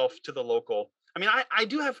myself to the local. I mean,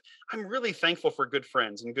 I'm really thankful for good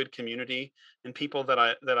friends and good community and people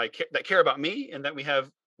that care about me, and that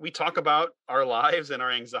we talk about our lives and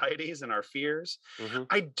our anxieties and our fears. Mm-hmm.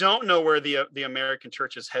 I don't know where the American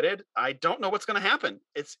church is headed. I don't know what's going to happen.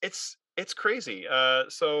 It's crazy.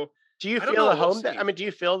 So do you I don't feel know. a We'll home? see. Do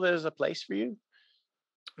you feel there's a place for you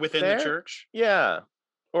Within there? the church? Yeah,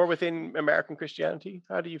 or within American Christianity?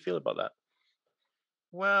 How do you feel about that?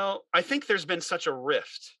 Well, I think there's been such a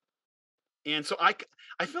rift. And so I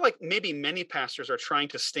feel like maybe many pastors are trying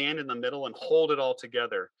to stand in the middle and hold it all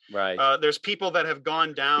together. Right. There's people that have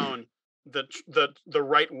gone down the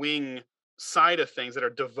right wing side of things that are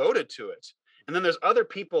devoted to it, and then there's other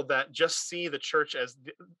people that just see the church as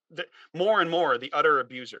more and more the utter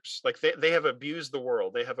abusers. Like they have abused the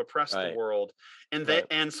world, they have oppressed the world,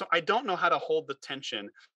 and so I don't know how to hold the tension.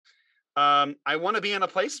 I want to be in a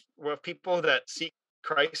place where people that seek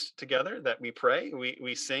Christ together, that we pray,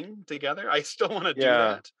 we sing together. I still want to do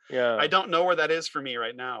that. Yeah. I don't know where that is for me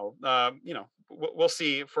right now. We'll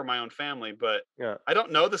see for my own family, but I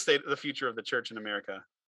don't know the future of the church in America.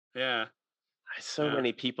 Yeah.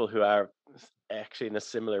 Many people who are actually in a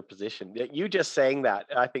similar position. You just saying that,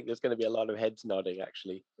 I think there's going to be a lot of heads nodding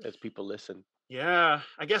actually as people listen. Yeah.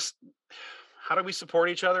 I guess, how do we support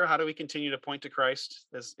each other? How do we continue to point to Christ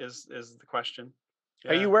is the question.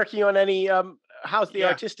 Yeah. Are you working on any how's the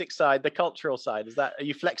artistic side, the cultural side? Are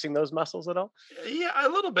you flexing those muscles at all? Yeah, a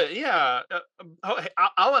little bit. Yeah.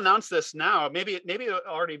 I'll announce this now. Maybe it'll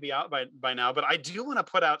already be out by now, but I do want to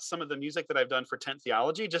put out some of the music that I've done for Tent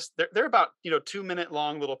Theology. Just they're about 2-minute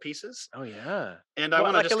long little pieces. Oh yeah. And I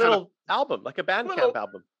want to just a little album, like a Bandcamp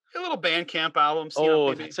album. A little Bandcamp album.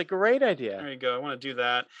 That's a great idea. There you go. I want to do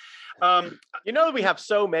that. We have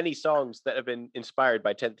so many songs that have been inspired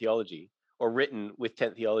by Tent Theology, or written with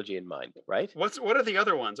Tent Theology in mind, right? What are the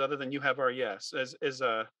other ones other than You Have Our Yes? Is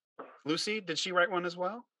Lucy, did she write one as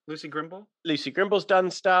well? Lucy Grimble? Lucy Grimble's done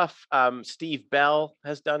stuff. Steve Bell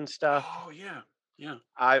has done stuff. Oh yeah. Yeah.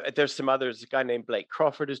 There's some others. A guy named Blake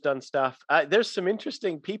Crawford has done stuff. There's some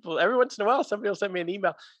interesting people. Every once in a while, somebody will send me an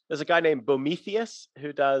email. There's a guy named Bometheus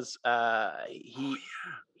who does.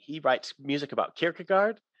 He writes music about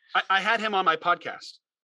Kierkegaard. I had him on my podcast.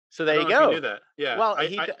 So there you go. If you knew that. Yeah. Well,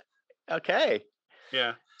 okay.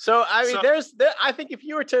 Yeah. So I mean, So- I think if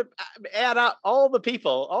you were to add up all the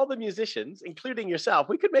people, all the musicians, including yourself,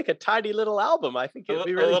 we could make a tiny little album. I think it'd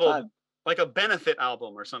be really fun. like a benefit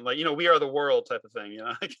album or something, like, We Are the World type of thing,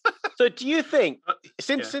 So do you think,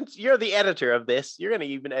 yeah. since you're the editor of this, you're going to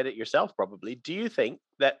even edit yourself probably, do you think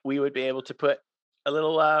that we would be able to put a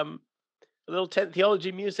little 10th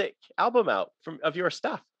Theology music album out of your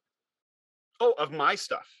stuff? Oh, of my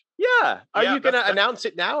stuff. Yeah. Are Yeah, you going to that's- announce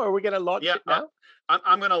it now, or are we going to launch it now?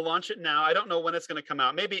 I'm going to launch it now. I don't know when it's going to come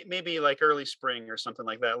out. Maybe like early spring or something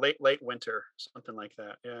like that. Late winter, something like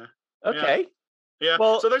that. Yeah. Okay. Yeah.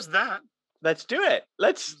 Well, so there's that. Let's do it.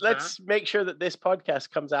 Let's that. make sure that this podcast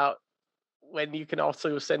comes out when you can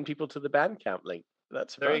also send people to the Bandcamp link.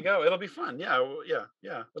 That's There fun. you go. It'll be fun. Yeah.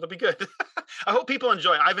 It'll be good. I hope people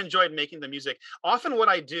enjoy. I've enjoyed making the music. Often what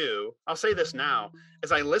I do, I'll say this now,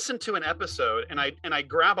 is I listen to an episode and I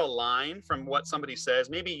grab a line from what somebody says,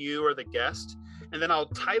 maybe you or the guest, and then I'll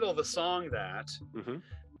title the song that. Mm-hmm.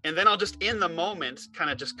 And then I'll just in the moment kind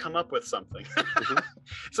of just come up with something. Mm-hmm.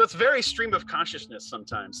 So it's very stream of consciousness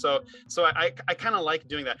sometimes. So I kind of like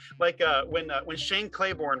doing that. Like when Shane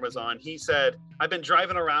Claiborne was on, he said, "I've been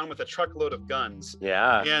driving around with a truckload of guns."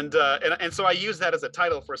 Yeah. And so I use that as a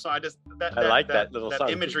title for a song. I like that little song.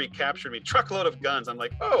 imagery captured me. Truckload of guns. I'm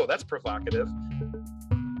like, oh, that's provocative.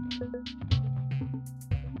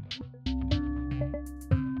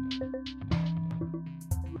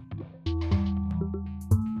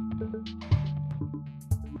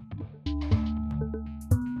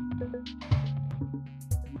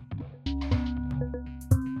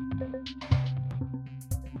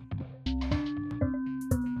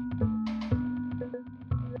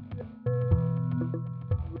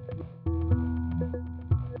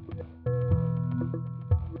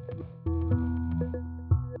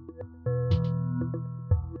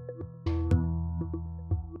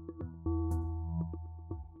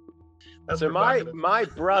 So my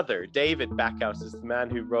brother David Backhouse is the man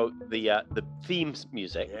who wrote the themes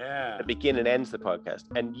music that begin and ends the podcast,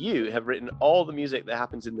 and you have written all the music that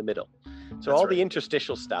happens in the middle. So all the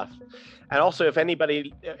interstitial stuff, and also if any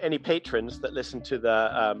patrons that listen to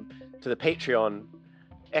the Patreon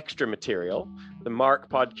extra material, the Mark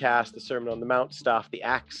podcast, the Sermon on the Mount stuff, the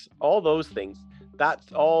Acts, all those things.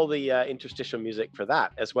 That's all the interstitial music for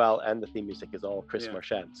that as well, and the theme music is all Chris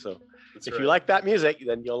Marchand. So if you like that music,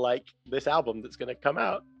 then you'll like this album that's going to come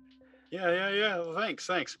out. Yeah. Well,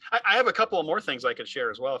 thanks. I have a couple of more things I could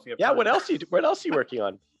share as well if you have time. What else are you working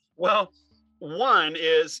on? Well, one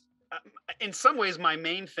is in some ways my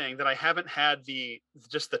main thing that I haven't had the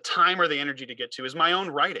time or the energy to get to is my own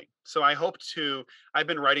writing. So I've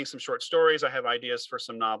been writing some short stories. I have ideas for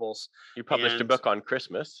some novels. You published a book on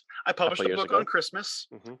Christmas. I published a book on Christmas,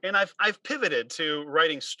 and I've pivoted to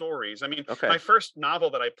writing stories. I mean, my first novel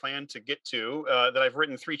that I plan to get to, that I've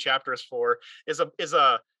written 3 chapters for, is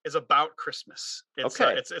about Christmas.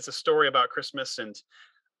 It's a story about Christmas and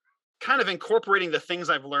kind of incorporating the things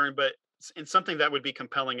I've learned, but in something that would be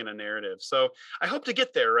compelling in a narrative. So I hope to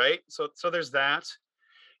get there, right? So there's that.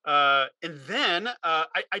 And then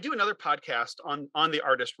I do another podcast on the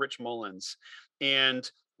artist Rich Mullins, and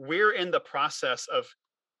we're in the process of,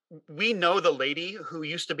 we know the lady who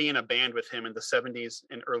used to be in a band with him in the 70s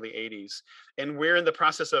and early 80s, and we're in the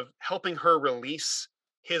process of helping her release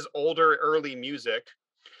his older early music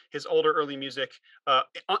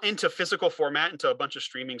into physical format, into a bunch of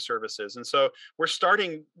streaming services. And so we're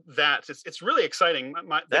starting that. It's really exciting.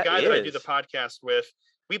 The guy that I do the podcast with,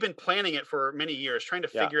 we've been planning it for many years, trying to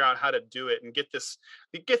figure out how to do it and get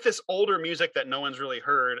this older music that no one's really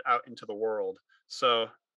heard out into the world. So,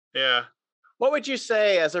 yeah. What would you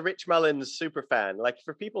say as a Rich Mullins super fan? Like,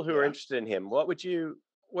 for people who are interested in him, what's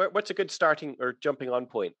a good starting or jumping on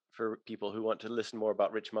point for people who want to listen more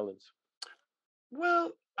about Rich Mullins?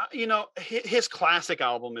 Well, his classic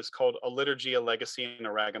album is called A Liturgy, a Legacy, and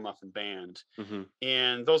a Ragamuffin Band. Mm-hmm.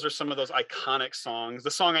 And those are some of those iconic songs.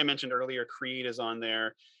 The song I mentioned earlier, Creed, is on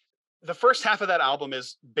there. The first half of that album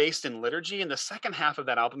is based in liturgy, and the second half of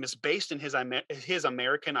that album is based in his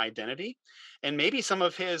American identity and maybe some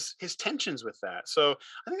of his tensions with that. So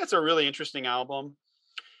I think that's a really interesting album.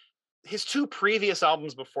 His 2 previous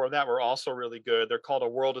albums before that were also really good. They're called A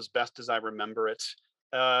World as Best as I Remember It.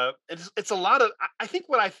 It's a lot of, I think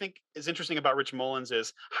what I think is interesting about Rich Mullins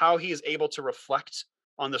is how he is able to reflect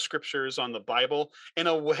on the scriptures, on the Bible, in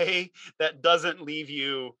a way that doesn't leave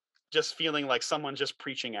you just feeling like someone just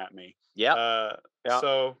preaching at me. Yeah.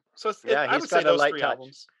 So I would say those 3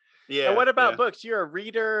 albums. Yeah. And what about books? You're a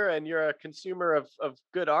reader and you're a consumer of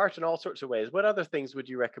good art in all sorts of ways. What other things would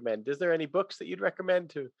you recommend? Is there any books that you'd recommend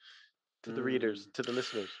to the readers, to the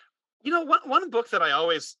listeners? One book that I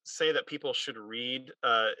always say that people should read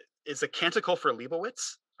is A Canticle for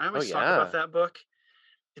Leibowitz. I always talk about that book.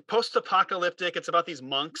 It's post-apocalyptic. It's about these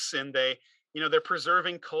monks, and they're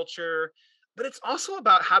preserving culture, but it's also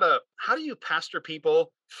about how do you pastor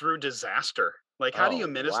people through disaster? Like, how do you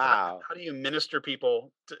minister? How do you minister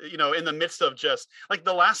people to, in the midst of just like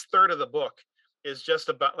the last third of the book is just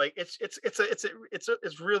about like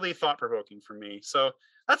it's really thought-provoking for me. So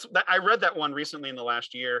I read that one recently in the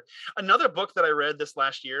last year. Another book that I read this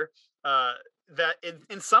last year that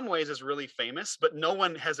in some ways is really famous, but no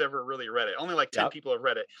one has ever really read it. Only like 10 people have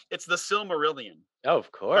read it. It's The Silmarillion. Oh,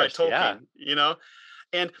 of course. By Tolkien,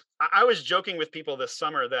 And I was joking with people this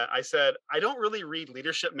summer that I said, I don't really read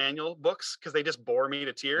leadership manual books because they just bore me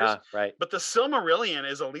to tears. Right. But The Silmarillion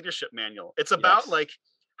is a leadership manual. It's about like,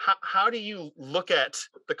 how do you look at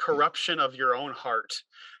the corruption of your own heart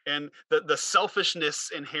and the selfishness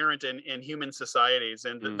inherent in human societies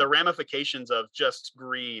and the ramifications of just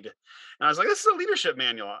greed? And I was like, this is a leadership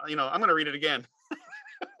manual. I'm going to read it again.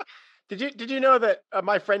 Did you know that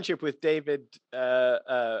my friendship with David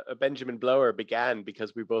Benjamin Blower began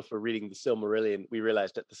because we both were reading The Silmarillion? We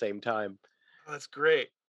realized at the same time. Oh, that's great.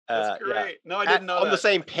 That's great. No, I didn't know that. On the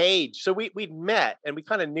same page. So we'd met and we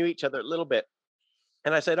kind of knew each other a little bit.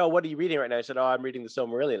 And I said, oh, what are you reading right now? I said, oh, I'm reading The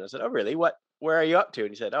Silmarillion. I said, oh, really? Where are you up to? And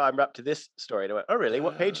he said, oh, I'm up to this story. And I went, oh, really?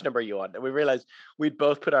 What page number are you on? And we realized we'd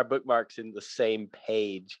both put our bookmarks in the same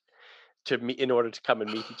page in order to come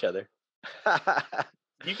and meet each other.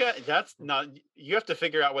 You have to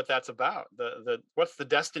figure out what that's about. What's the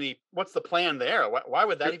destiny? What's the plan there? Why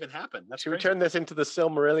would that even happen? Should we turn this into the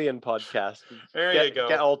Silmarillion podcast? There you go.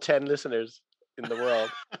 Get all 10 listeners in the world.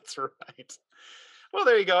 That's right. Well,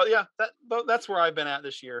 there you go. Yeah, that's where I've been at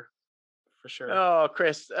this year, for sure. Oh,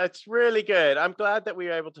 Chris, it's really good. I'm glad that we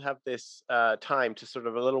were able to have this time to sort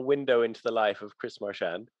of a little window into the life of Chris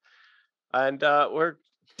Marchand. And we're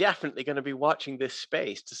definitely going to be watching this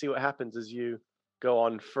space to see what happens as you go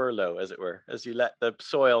on furlough, as it were, as you let the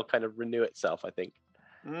soil kind of renew itself, I think.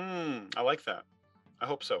 I like that. I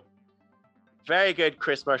hope so. Very good,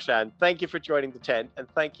 Chris Marchand. Thank you for joining the tent, and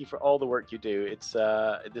thank you for all the work you do. It's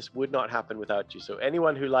this would not happen without you. So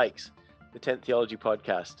anyone who likes the Tent Theology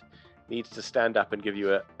podcast needs to stand up and give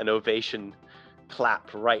you an ovation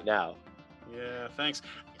clap right now. Yeah, thanks.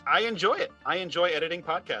 I enjoy it. I enjoy editing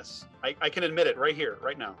podcasts. I can admit it right here,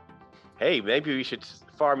 right now. Hey, maybe we should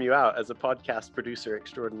farm you out as a podcast producer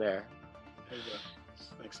extraordinaire. There you go.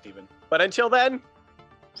 Thanks, Stephen. But until then,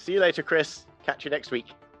 see you later, Chris. Catch you next week.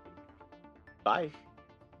 Bye.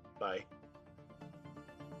 Bye.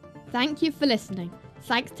 Thank you for listening.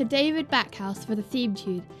 Thanks to David Backhouse for the theme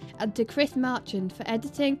tune and to Chris Marchand for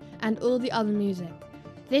editing and all the other music.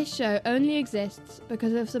 This show only exists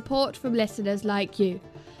because of support from listeners like you.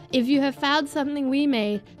 If you have found something we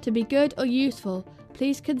made to be good or useful,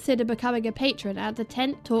 please consider becoming a patron at the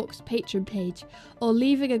Tent Talks Patreon page or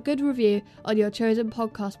leaving a good review on your chosen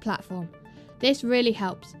podcast platform. This really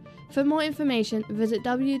helps. For more information, visit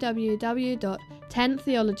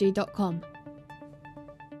www.tenttheology.com.